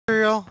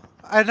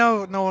I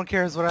know no one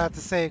cares what I have to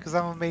say because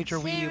I'm a major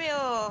weeb.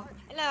 Cereal!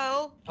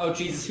 Hello? Oh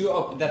Jesus, who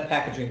opened that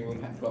packaging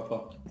room had drop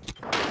up?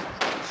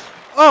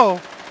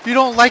 Oh, you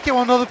don't like it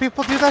when other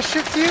people do that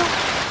shit to you?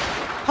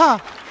 Huh?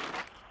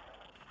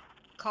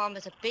 Calm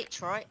as a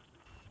bitch, right?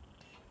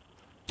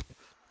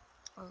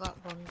 I got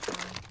one down.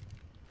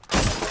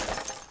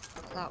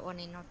 Got that one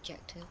in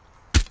objective.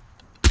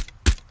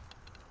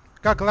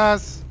 Got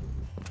glass.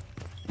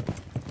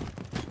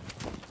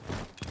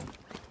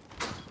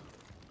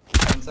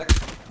 1 sec.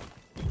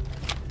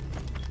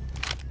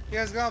 You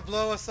guys gonna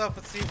blow us up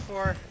with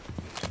C4?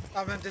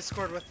 I'm in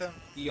Discord with them.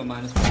 EO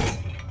minus please.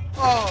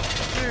 Oh,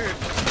 dude,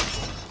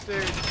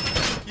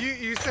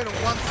 you said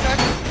 1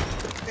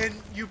 second, and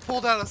you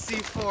pulled out a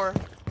C4.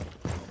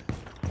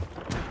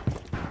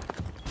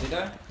 Did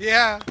I?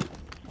 Yeah.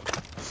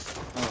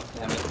 Oh,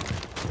 damn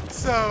it.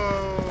 So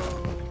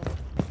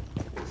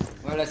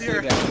Well, let's do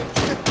your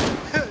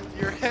that.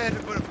 your head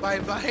went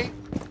bye-bye.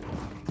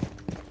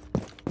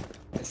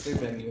 I still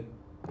blame you.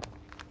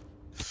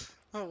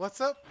 Oh,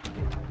 what's up?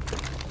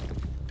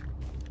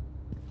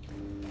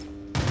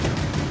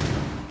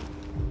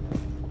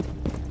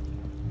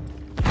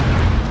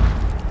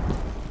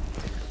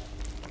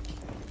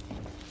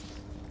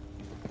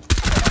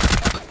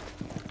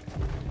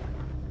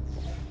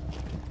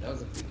 That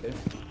was a free kill.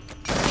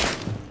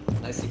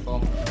 Nice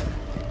C4.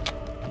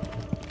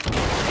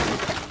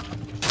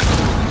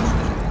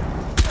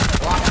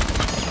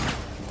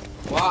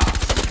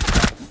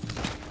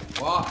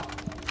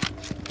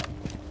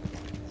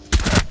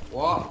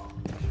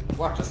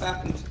 What just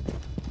happened?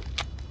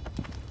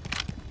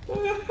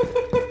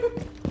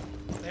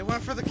 They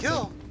went for the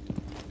kill.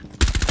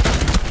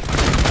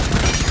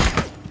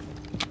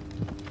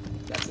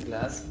 That's a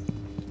glass.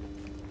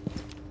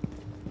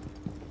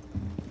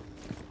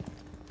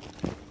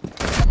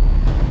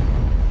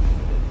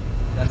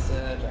 That's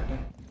Jackie.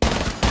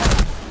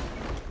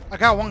 I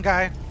got one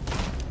guy.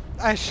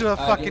 I should have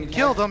fucking didn't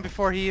killed care. him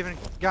before he even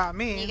got You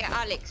me. get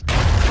Alex.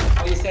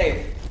 Are you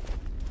safe?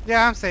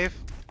 Yeah, I'm safe.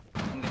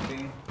 On the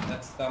thing.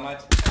 That's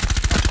thermite.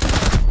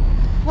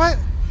 What?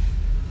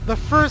 The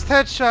first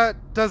headshot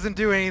doesn't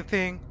do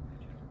anything.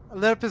 I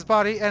lit up his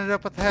body, ended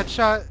up with the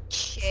headshot,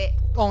 Shit.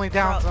 only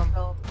downs him.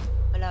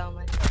 Below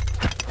me.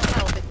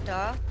 Hello,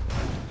 Victor.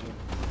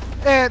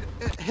 And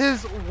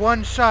his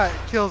one shot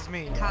kills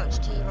me. Couch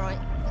to your right.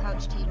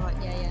 Couch to your right.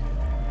 Yeah,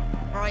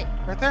 yeah. Right.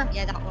 Right there?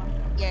 Yeah, that one.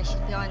 Yeah, she's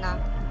behind that.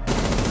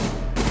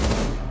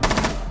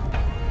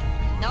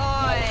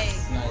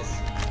 Nice. Nice.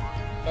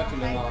 Got to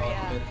learn out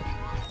Yeah. a bit.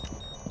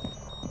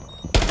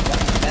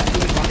 That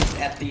dude one is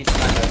at the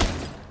sniper.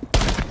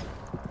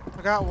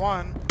 I got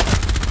one.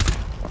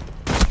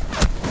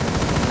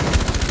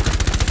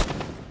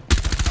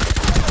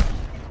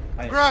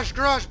 Nice.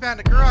 Garage,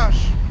 bandit,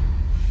 garage.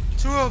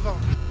 Two of them.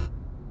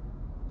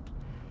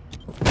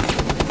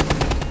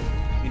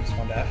 We just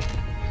want that.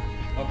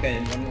 Okay,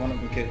 and one of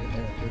them killed.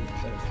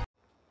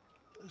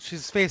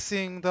 She's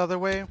facing the other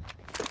way.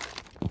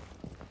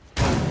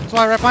 That's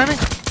why, right behind me.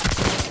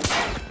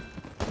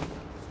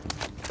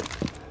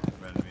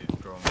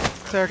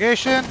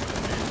 Interrogation.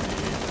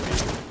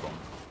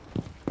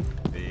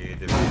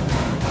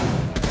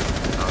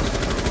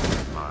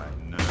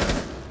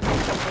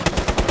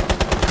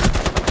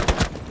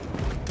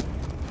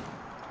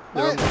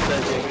 What?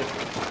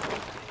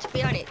 To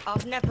be honest,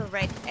 I've never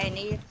read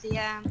any of the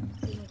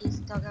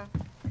thingies, Dogger.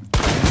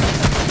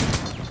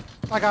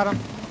 I got him.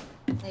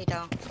 No, you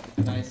don't.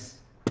 Nice.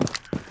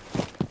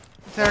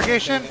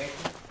 Interrogation.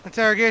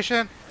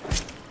 Interrogation.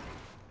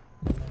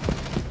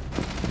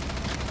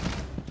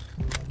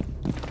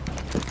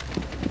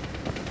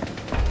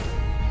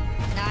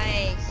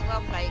 Nice.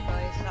 Well played,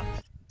 guys.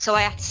 So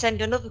I had to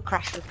send another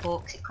crash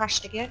report because it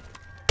crashed again.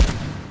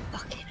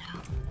 Fucking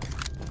hell.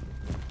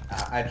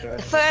 I tried.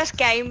 The first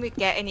game we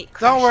get and it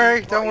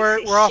crashes. Don't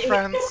worry, we're all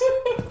friends.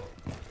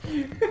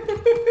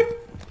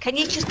 Can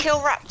you just kill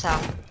Raptor?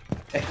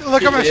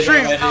 Look at my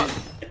stream.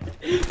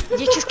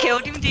 You just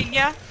killed him, didn't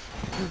you?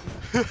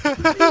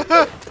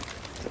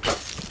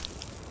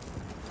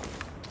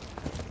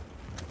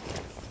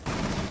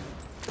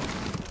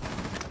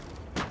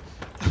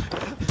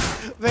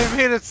 They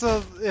made it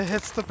so it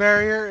hits the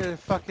barrier and it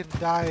fucking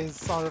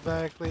dies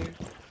automatically.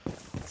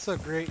 It's so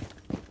great.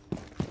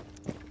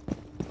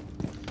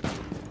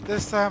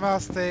 This time I'll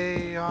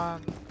stay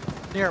on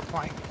near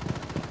point.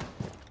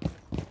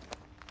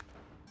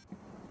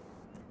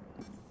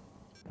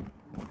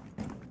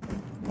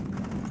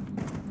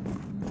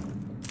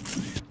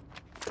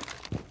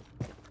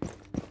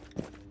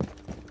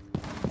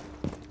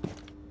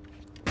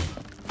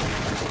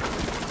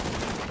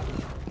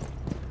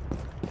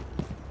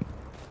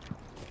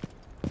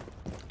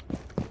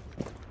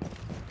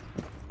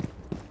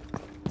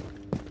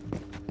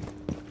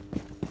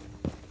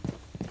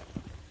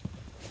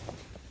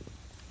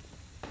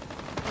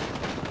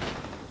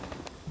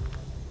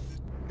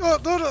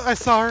 Oh, no, I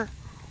saw her.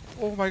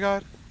 Oh my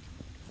god.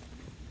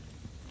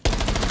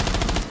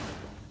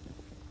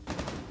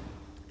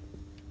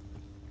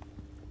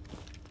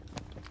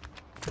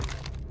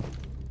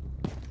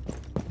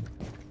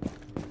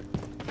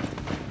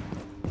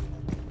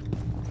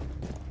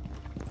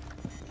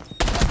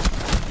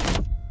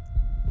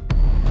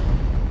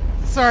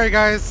 Sorry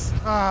guys.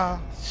 Ah,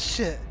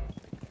 shit.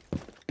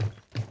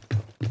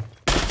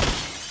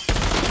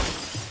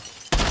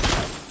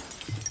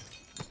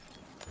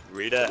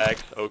 Rita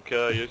X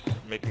Oka, you're just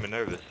making me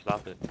nervous.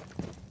 Stop it.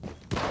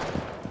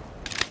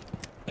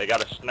 They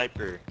got a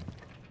sniper.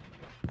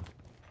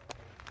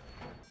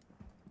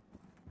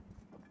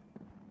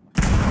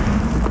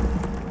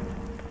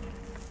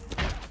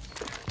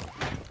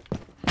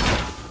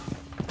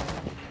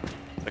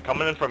 They're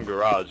coming in from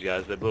garage,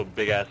 guys. They blew a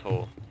big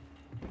asshole.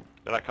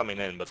 They're not coming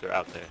in, but they're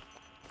out there.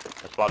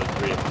 I spotted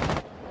 3 of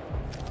them.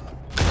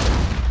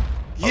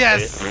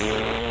 Yes!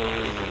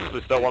 Okay.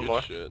 There's still one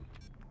more. Shit.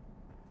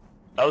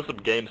 That was some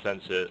game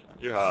sense shit.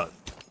 You're hot.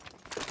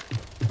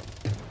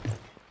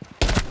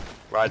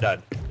 Where I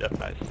died. Yep,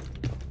 nice.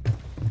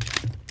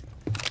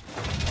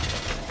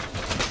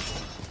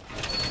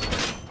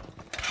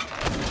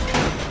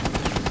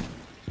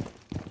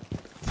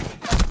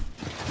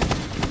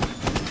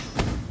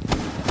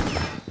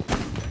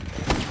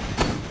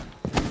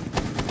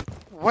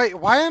 Wait,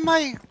 why am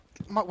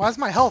why is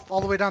my health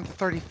all the way down to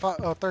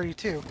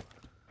 32?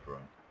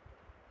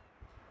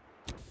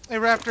 Hey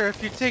Raptor,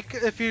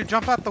 if you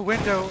jump out the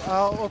window,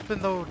 I'll open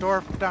the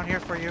door down here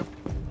for you.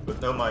 But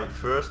no, my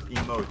first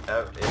emote, if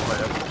I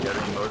ever get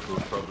an emote,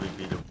 will probably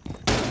be the...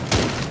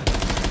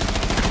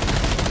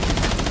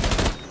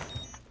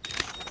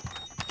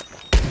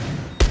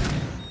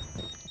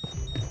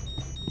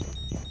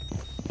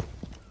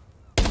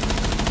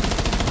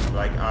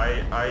 Like,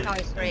 I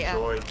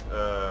enjoyed,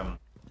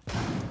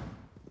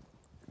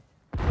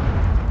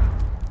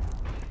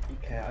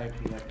 Okay, I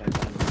feel like I've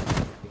done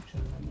the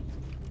picture.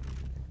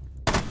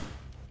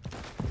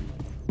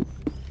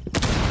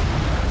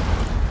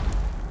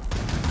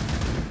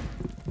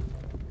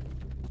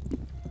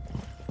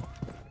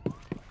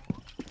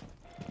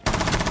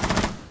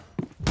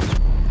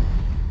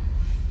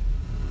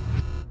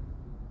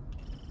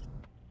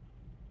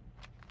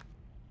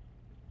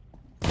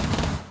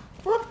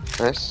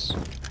 Nice.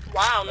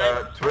 Wow,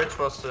 man. Twitch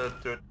was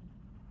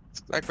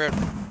Blackbeard.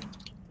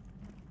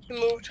 He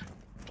moved.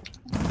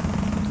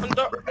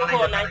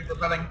 Nice.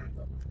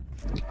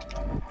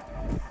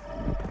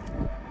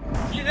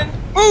 She's in.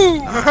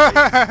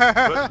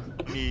 but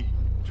me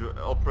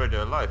operate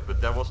their life, but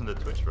that wasn't a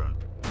Twitch drone.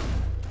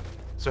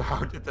 So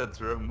how did that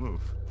drone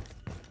move?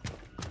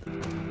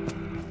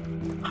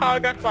 How I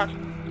got what?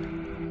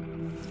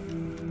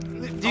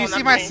 Do you Oh, see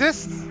not my me.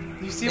 assist?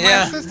 You see my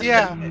Yeah. assist?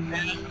 Yeah.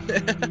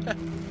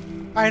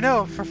 I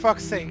know, for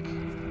fuck's sake.